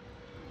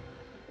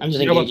 I'm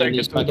just You got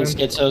engaging one these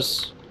second, fucking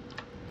schizos.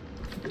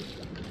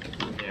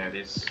 Yeah,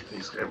 these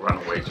run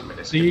away too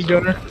many. See you,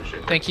 skills, Gunner. so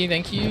shit. Thank you,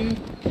 thank you.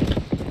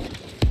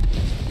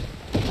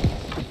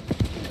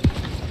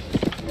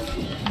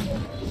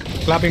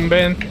 Clapping,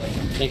 Ben.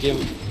 Thank you.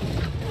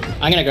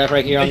 I'm gonna grab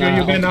right here on Taking on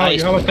you, Ben on now. ice.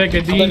 You have a taker.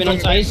 I'm D living on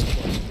incoming. ice.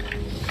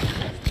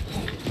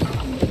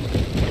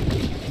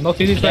 No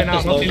CDs right now. Depth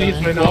is No low, CDs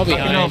Gunner. right now. Wall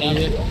Clapping behind now.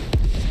 you.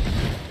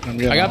 I'm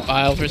getting I got out.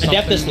 bile for The something.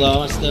 depth is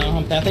low still.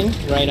 I'm pathing.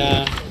 Right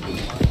on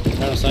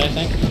side, I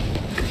think.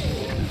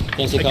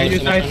 Can't see Taking colors you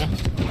too much side. right now.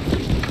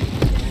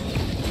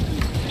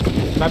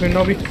 Clapping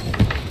Novi.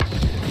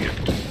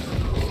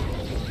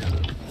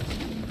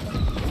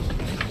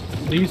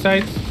 D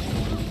sides.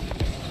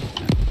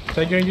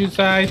 Taking on you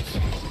sides.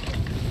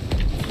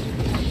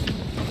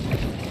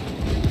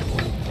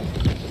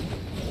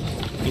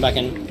 I'm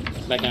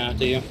back out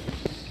to you.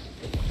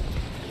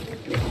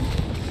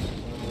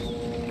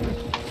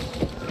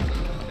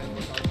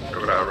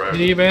 Crocodile road.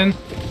 D, Ben.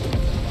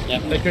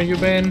 Yep. Taking on you,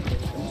 Ben.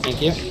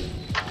 Thank you.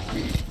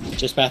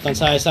 Just path on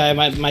side.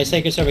 My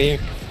sacred's over here.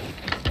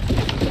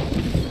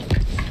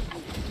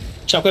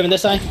 Shockwave on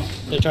this side.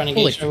 They're trying to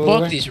Holy engage. right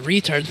fuck, over. these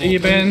retards. D,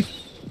 Ben.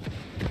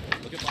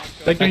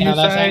 Taking on you Backing out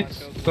that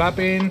sides.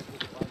 Clapping.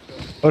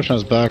 Pushing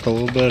us back a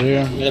little bit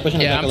here. Yeah, they're pushing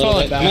us Yeah, back I'm a little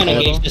falling bit. back I'm a gonna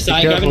little. engage this Be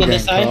side. careful Grabbing to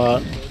this getting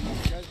side.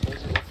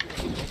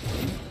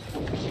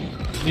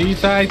 caught. D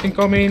sides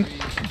incoming.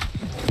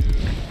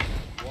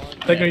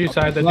 Taking on you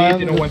side. The D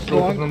didn't went through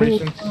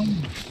confirmation.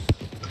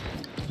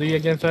 D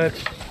again side.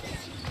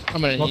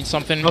 I'm gonna need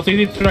something. No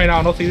CDs right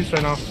now. No CDs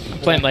right now.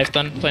 Playing life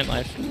then. Playing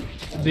life.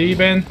 D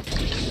Ben.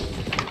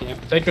 Yeah.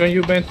 Take on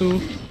you Ben too.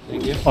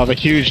 Thank you. Oh, I have a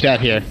huge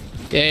death here.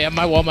 Yeah,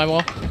 my wall.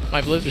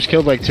 My blue. Just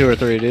killed like 2 or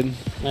 3, dude.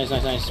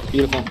 Nice.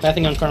 Beautiful.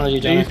 Pathing in front of you,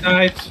 D Jonah.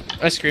 sides.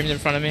 I screamed in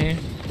front of me.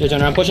 Yo,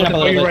 Jonah, I'm pushing up a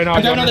little bit. Right now,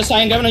 I'm grabbing on Jonah. the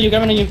side,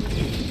 grabbing on you.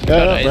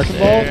 Yeah, Nice wrecking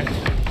there. ball.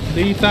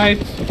 D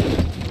sides. A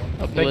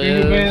Take on blue.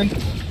 you Ben.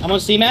 I'm on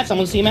C-mats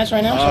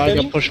right now. I so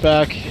got baby. pushed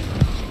back.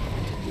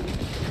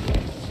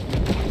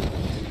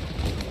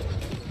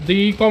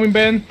 D coming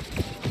Ben.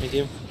 Thank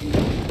you.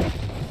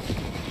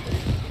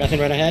 Nothing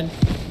right ahead.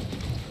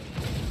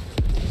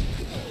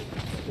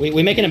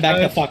 We making him back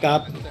the fuck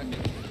up.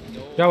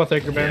 Yeah, we'll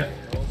take her Ben.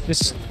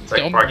 Just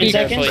like don't parking be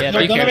Seconds. careful. Yeah,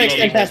 Don't be ever careful.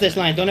 extend past this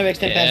line. Don't ever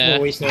extend past Yeah.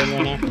 where we're standing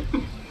right now.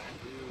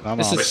 I'm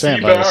This on is-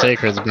 stand by the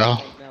sacreds, bro.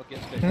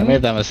 I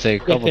made that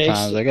mistake a Good couple picks.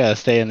 times. I gotta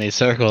stay in these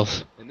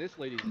circles. And this,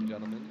 ladies and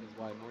gentlemen, is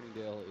why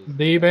Morningdale is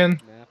D Ben.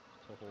 snap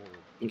to hold.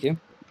 Thank you.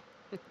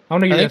 I I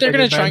think they're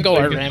gonna try and go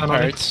our ramp.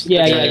 ramparts.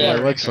 Yeah, They're yeah, trying yeah. to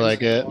It looks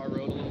like it. Our road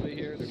a little bit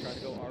here. They're trying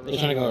to go our road. They're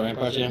trying to go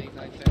ramparts, yeah.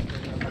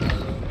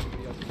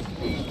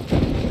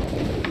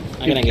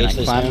 I'm Dude, gonna can I engage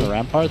this climb the now.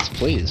 ramparts,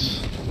 please?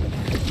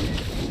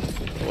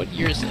 What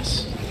year is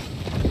this?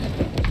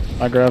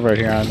 I grab right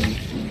here on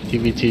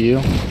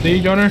TVTU.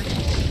 D Jonah.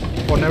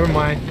 Oh, never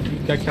mind.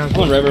 That I'm on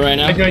cancelled. river right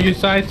now. Take on you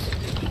sides.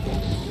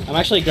 I'm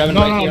actually grabbing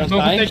No, right no, here no, on don't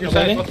side. take your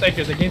side. Don't take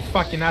it. They can't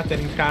fucking at that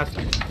in cast.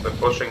 They're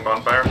pushing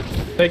bonfire.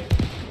 Take.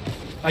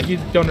 I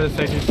give Jonah the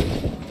seconds.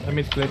 I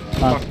missed click.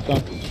 Fuck.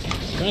 I'm trying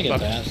to get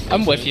past.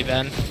 I'm with you,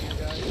 Ben.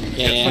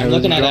 Yeah, I'm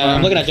looking at Jonah.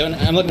 I'm looking at Jonah.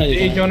 I'm looking at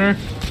D you. Jonah. Jonah.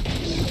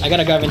 I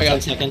gotta grab in I 10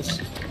 got-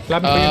 seconds.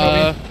 Clap for you,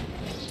 Novi.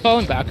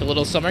 Falling back a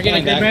little. Some are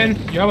getting Falling Take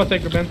back. Ben. You have a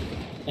taker, Ben.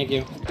 Thank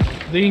you.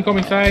 D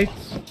incoming sides.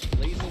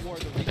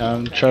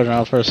 I'm charging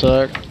out for a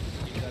sec.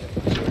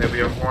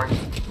 Heavy up point.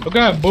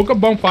 Okay, book a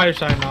bonfire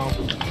side now.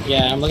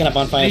 Yeah, I'm looking at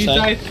bonfire D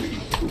side.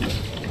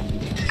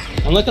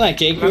 sides. I'm looking at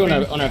J Crew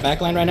on our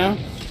back line right now.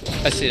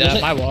 I see Is that.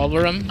 it- My wall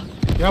room.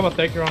 You have a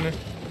taker on it.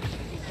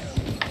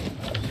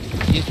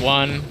 He's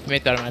one.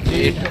 Made that on my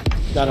feed.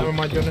 Got Never him.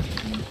 mind, Jonah.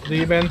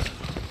 D Ben.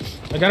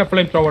 I got a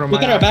flamethrower on my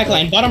Look at our ass. back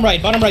line. Bottom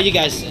right, you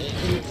guys.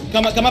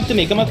 Come up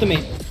to me.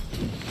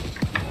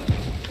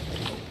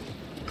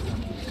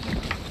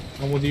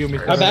 I'm with you,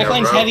 Mr. Our back Yeah,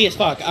 line's bro. heavy as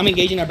fuck. I'm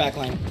engaging our back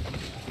line.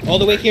 All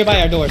the way here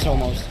by our doors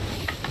almost.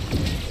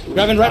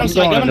 Grabbing right on I'm side.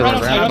 going Grabbing to right the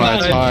on side. Right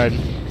ramparts on side.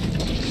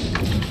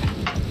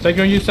 hard.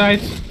 Taker on you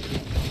sides.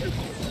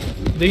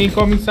 D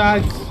incoming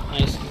sides.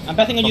 Nice. I'm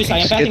pathing on you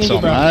side. I'm pathing on Schizo,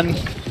 you, bro. man.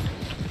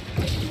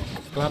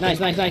 Clap. Nice.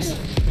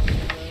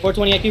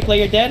 420 IQ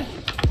player dead.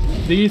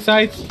 D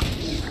sides.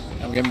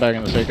 I'm getting back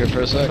in the sacred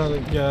for a sec.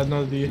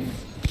 Another D.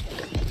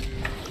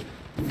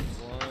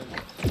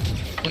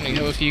 I'm gonna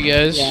go with you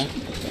guys. Yeah.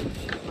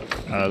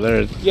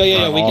 They're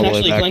Yeah. all We can the way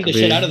actually back flank to the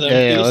shit B. out of them. Yeah,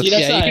 Do yeah, you let's, see that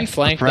Yeah, you side? can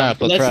flank Crap,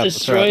 them. let's Let's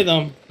destroy trap.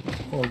 them.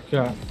 Oh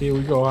god, here we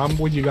go. I'm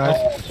with you guys.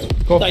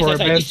 Go Side, for side, it,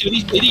 side.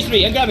 man. These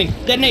three. I'm grabbing.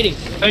 Detonating.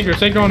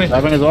 Taker on it.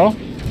 Grabbing as well?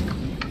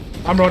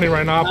 I'm running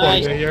right now. I'll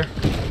Nice. get here.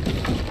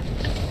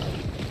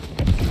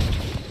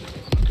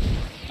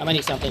 I might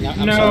need something.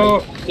 I'm No.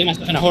 sorry. Putting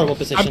myself in a horrible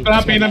position. I'm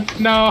clapping.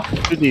 No.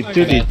 Too deep,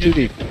 too deep, too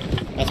deep.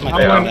 That's my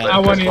I Yeah, went, bad. I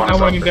went in, This I went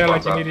in one's there up,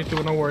 like this I one's needed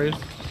to. No worries.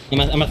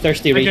 I'm a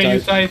thirsty Taker on you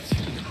retard. sides.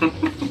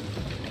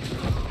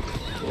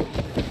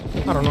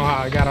 I don't know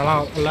how I got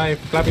alive.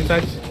 Clapping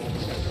sides.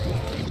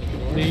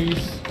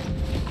 Please.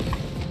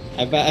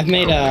 I've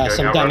made Okay,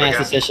 some now run dumbass again.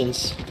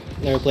 decisions.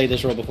 Never played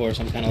this role before,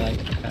 so I'm kind of like.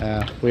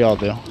 Yeah, we all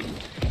do.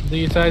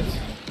 D sides.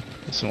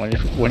 So when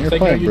you're Take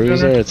playing out your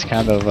Bruiser, gunner. it's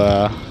kind of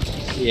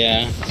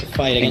Yeah, it's a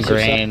fight against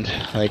yourself. ingrained.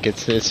 Like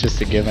it's just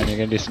a given. You're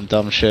gonna do some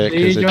dumb shit Hey,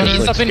 because it Johnny. just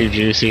looks Something- too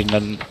juicy and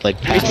then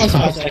like This one's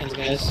pass 5 seconds,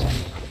 guys.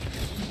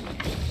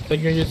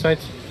 Taker on you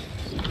sides.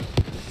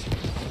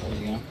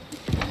 There you go.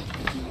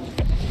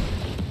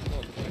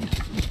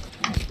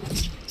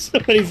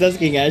 Somebody's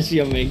asking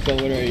Ashley on Minko,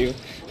 what are you?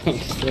 I'm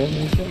still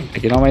Minko.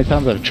 Like, you know how many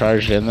times I've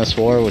charged in this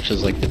war, which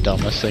is like the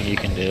dumbest thing you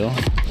can do.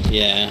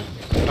 Yeah.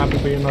 Clapping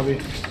for you, Novi.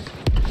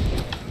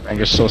 I'm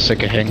just so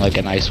sick of hitting like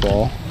an ice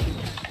wall.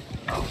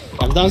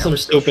 I've done some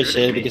stupid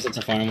shit because it's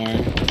a farm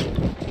war.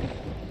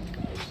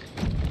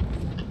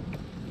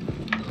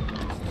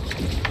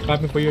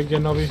 Clapping for you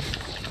again, Novi.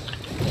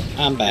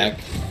 I'm back.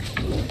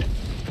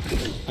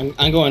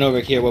 I'm going over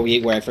here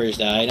where I first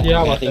died.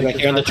 Yeah, I well, think thank right you.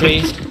 here on the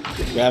trees.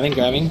 Grabbing.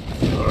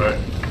 Alright.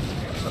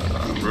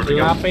 Rooting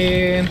up.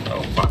 Clapping.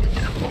 Oh, fuck.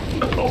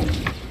 Oh.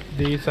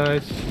 D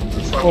sides.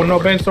 It's not Oh no,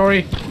 gonna Ben, work.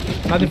 sorry.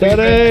 Nothing for you,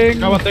 Betting.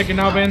 Ben. I was taking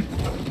now, Ben.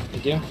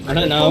 Did you? I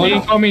don't know. D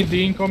incoming,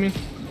 D incoming.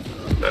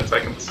 10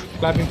 seconds.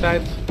 Clapping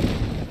sides.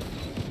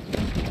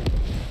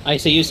 I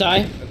see you,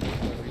 Sai.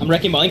 I'm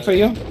wrecking balling for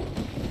you.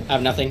 I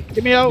have nothing.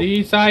 Get me out!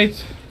 D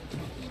sides.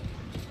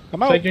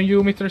 Come out! Taking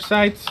you, Mr.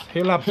 Sides.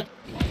 Heal up.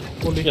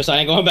 Fully. Yo, Sai,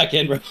 I'm going back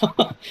in, bro.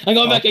 I'm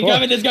going back in.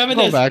 Grabbing this.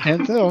 Go back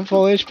in too. I'm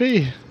full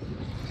HP.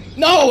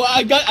 No,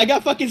 I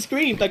got fucking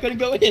screamed. I couldn't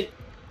go in.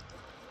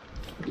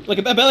 Like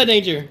a belly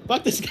danger.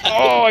 Fuck this guy.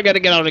 Oh, I gotta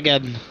get out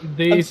again.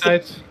 D I'm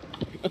sides.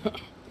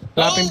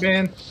 Clapping, Oh.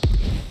 Ben.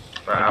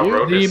 Our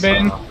road D, is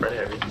Ben. very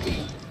heavy.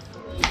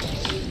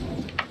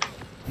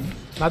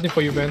 Nothing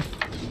for you, Ben.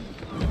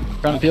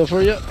 Trying to peel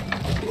for you.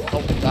 Oh,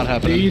 not The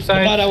happening. east I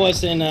side. thought I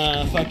was in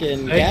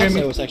fucking gas.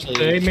 I was actually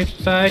Take me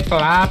side,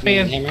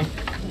 clapping. hammer.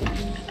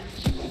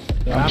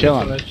 Yeah,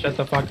 chilling. so let's shut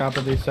the fuck up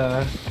at this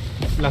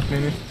last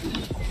minute.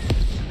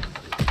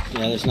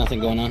 Yeah, there's nothing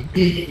going on.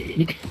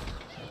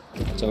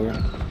 It's over.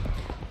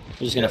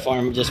 We're just gonna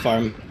farm, just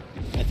farm.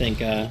 I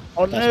think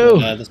Oh, that's no.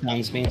 what the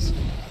sounds means.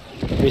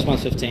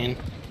 Respawn's 15.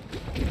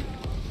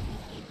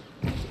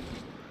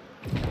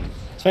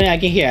 It's funny, I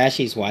can hear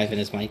Ashy's wife in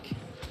his mic.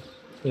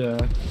 Yeah.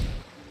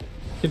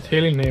 It's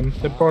healing him.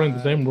 They're probably in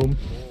the same room.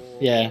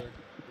 Yeah,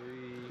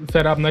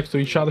 Set up next to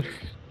each other.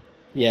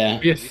 yeah.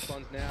 Yes.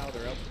 Respawns now,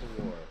 they're up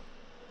for war.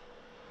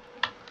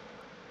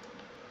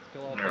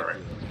 Kill all Alright.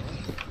 50 of them.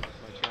 That's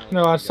my challenge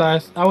No, to you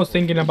guys. I was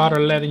thinking about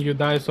letting you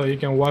die so you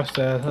can watch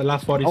the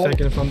last 40 Oh,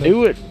 seconds from the.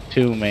 do it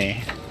to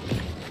me.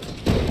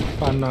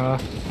 And,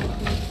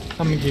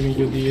 I'm giving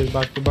you these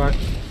back to back.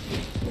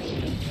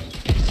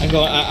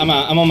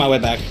 I'm on my way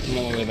back. I'm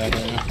on my way back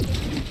right now.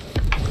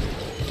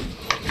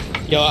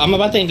 Yo, I'm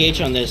about to engage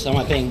on this. On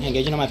my ping.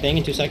 Engaging on my ping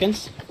in 2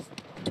 seconds.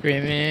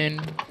 Screaming.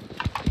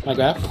 My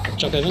grab.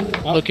 Chuck Evan.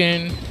 Oh.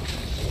 Looking.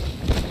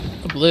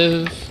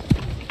 Obliv.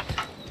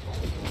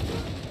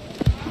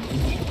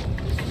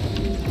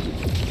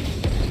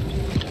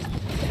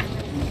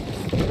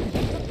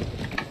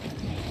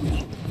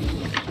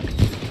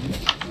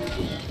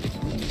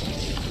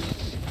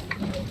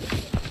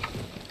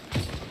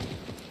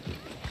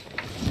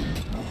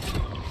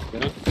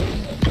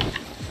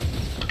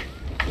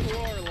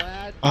 War,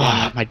 lad.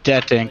 Ah, my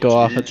debt didn't go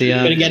off at the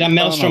end. Gonna get a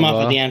maelstrom Son of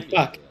off at a- the end.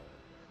 Fuck.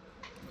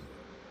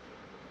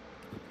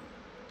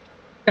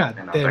 God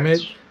And damn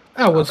effects. it.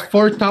 I was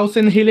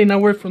 4,000 healing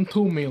away from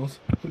 2 meals.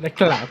 The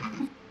clap.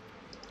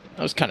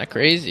 That was kind of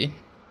crazy.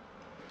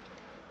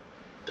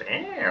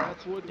 Damn.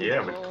 That's what we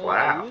Yeah, with call a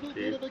clap, little bit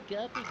dude. of a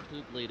gapping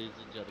poop, ladies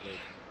and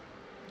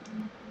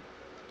gentlemen.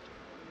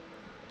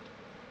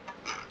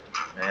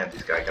 Man,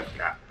 these guys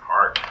got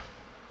hard.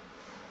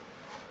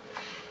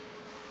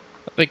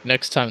 I think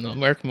next time they'll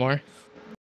work more.